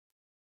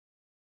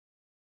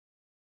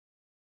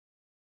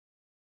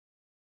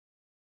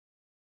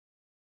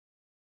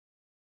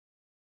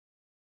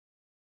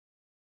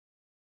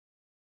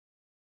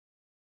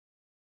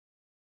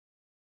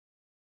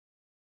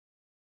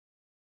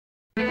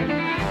Live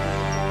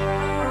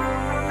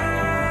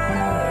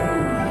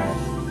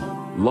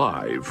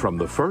from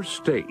the First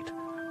State,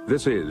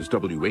 this is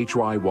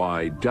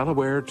WHYY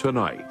Delaware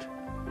Tonight.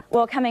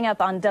 Well, coming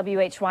up on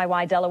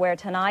WHYY Delaware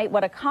Tonight,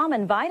 what a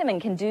common vitamin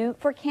can do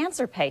for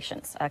cancer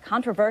patients. A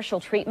controversial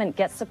treatment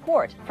gets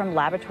support from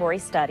laboratory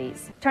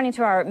studies. Turning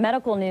to our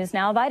medical news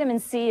now, vitamin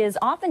C is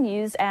often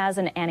used as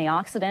an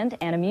antioxidant,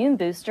 an immune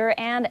booster,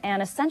 and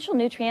an essential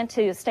nutrient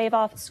to stave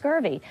off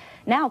scurvy.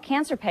 Now,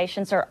 cancer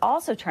patients are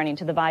also turning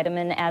to the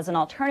vitamin as an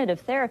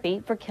alternative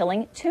therapy for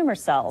killing tumor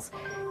cells.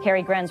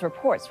 Carrie Grenz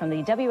reports from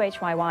the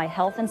WHYY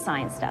Health and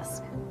Science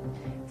Desk.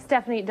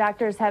 Stephanie,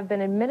 doctors have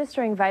been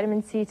administering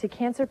vitamin C to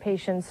cancer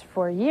patients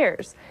for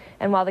years.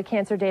 And while the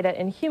cancer data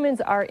in humans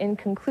are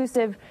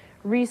inconclusive,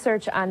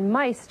 research on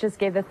mice just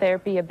gave the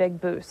therapy a big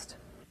boost.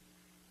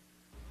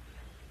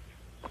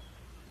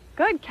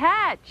 Good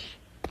catch!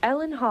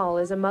 Ellen Hall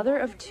is a mother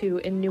of 2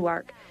 in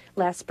Newark.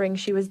 Last spring,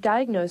 she was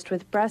diagnosed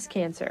with breast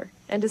cancer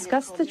and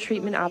discussed the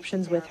treatment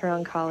options with her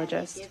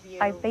oncologist.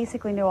 I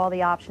basically knew all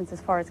the options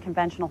as far as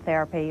conventional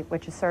therapy,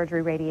 which is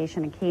surgery,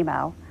 radiation, and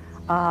chemo.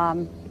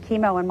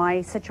 Chemo in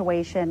my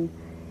situation,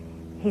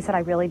 he said I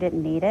really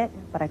didn't need it,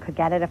 but I could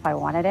get it if I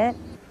wanted it.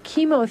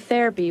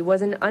 Chemotherapy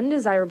was an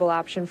undesirable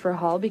option for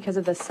Hall because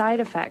of the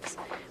side effects.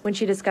 When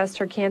she discussed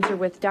her cancer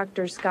with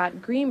Dr.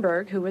 Scott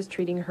Greenberg, who was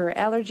treating her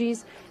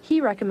allergies, he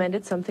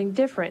recommended something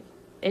different: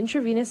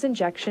 intravenous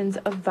injections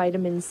of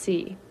vitamin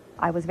C.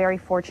 I was very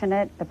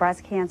fortunate. The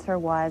breast cancer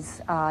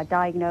was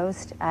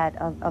diagnosed at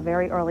a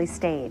very early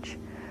stage.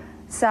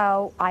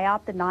 So I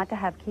opted not to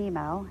have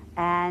chemo,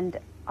 and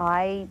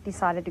I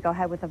decided to go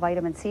ahead with the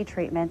vitamin C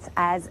treatments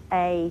as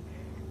a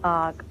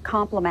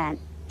complement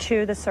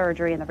to the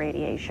surgery and the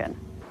radiation.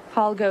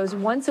 Hall goes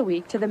once a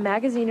week to the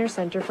Magaziner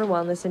Center for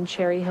Wellness in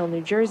Cherry Hill,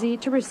 New Jersey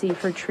to receive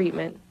her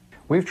treatment.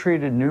 We've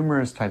treated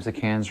numerous types of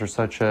cancer,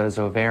 such as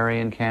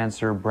ovarian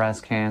cancer,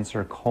 breast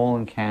cancer,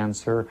 colon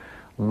cancer,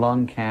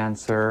 lung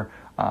cancer,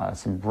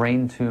 some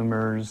brain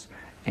tumors,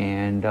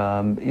 and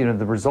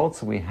the results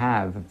that we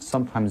have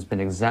sometimes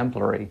been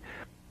exemplary.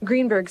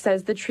 Greenberg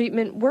says the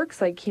treatment works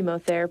like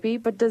chemotherapy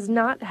but does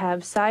not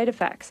have side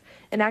effects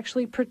and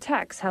actually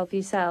protects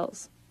healthy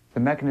cells. The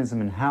mechanism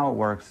and how it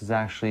works is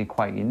actually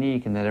quite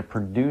unique in that it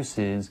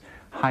produces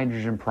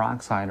hydrogen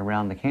peroxide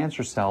around the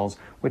cancer cells,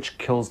 which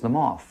kills them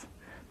off.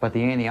 But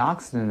the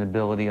antioxidant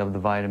ability of the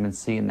vitamin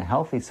C in the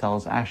healthy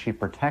cells actually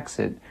protects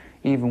it,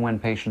 even when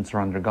patients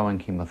are undergoing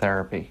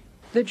chemotherapy.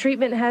 The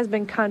treatment has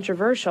been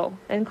controversial,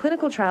 and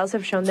clinical trials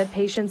have shown that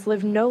patients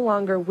live no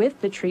longer with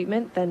the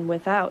treatment than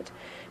without.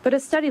 But a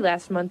study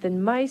last month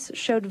in mice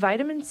showed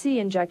vitamin C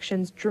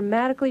injections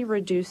dramatically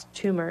reduced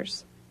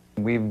tumors.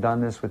 We've done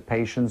this with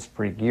patients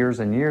for years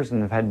and years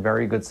and have had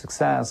very good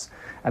success.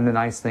 And the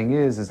nice thing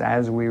is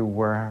as we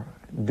were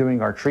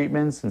doing our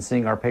treatments and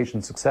seeing our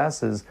patient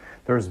successes,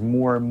 there's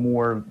more and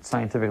more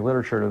scientific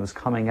literature that was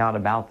coming out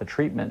about the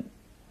treatment,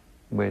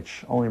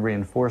 which only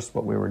reinforced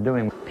what we were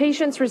doing.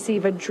 Patients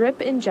receive a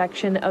drip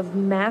injection of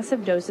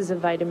massive doses of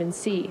vitamin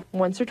C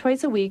once or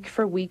twice a week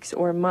for weeks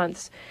or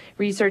months.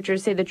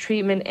 Researchers say the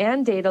treatment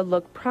and data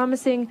look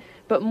promising,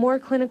 but more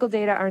clinical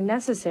data are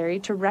necessary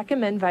to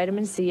recommend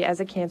vitamin C as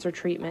a cancer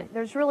treatment.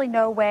 There's really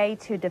no way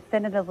to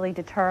definitively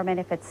determine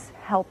if it's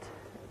helped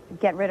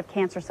get rid of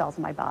cancer cells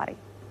in my body.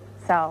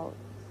 So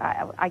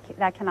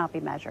that cannot be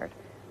measured.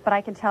 But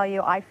I can tell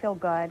you I feel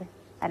good,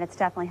 and it's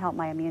definitely helped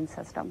my immune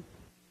system.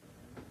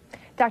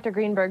 Dr.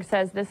 Greenberg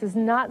says this is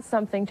not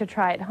something to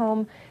try at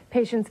home.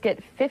 Patients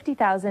get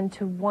 50,000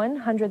 to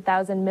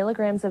 100,000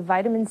 milligrams of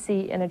vitamin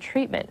C in a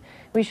treatment.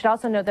 We should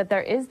also note that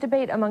there is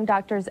debate among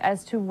doctors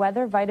as to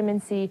whether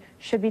vitamin C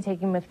should be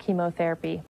taken with chemotherapy.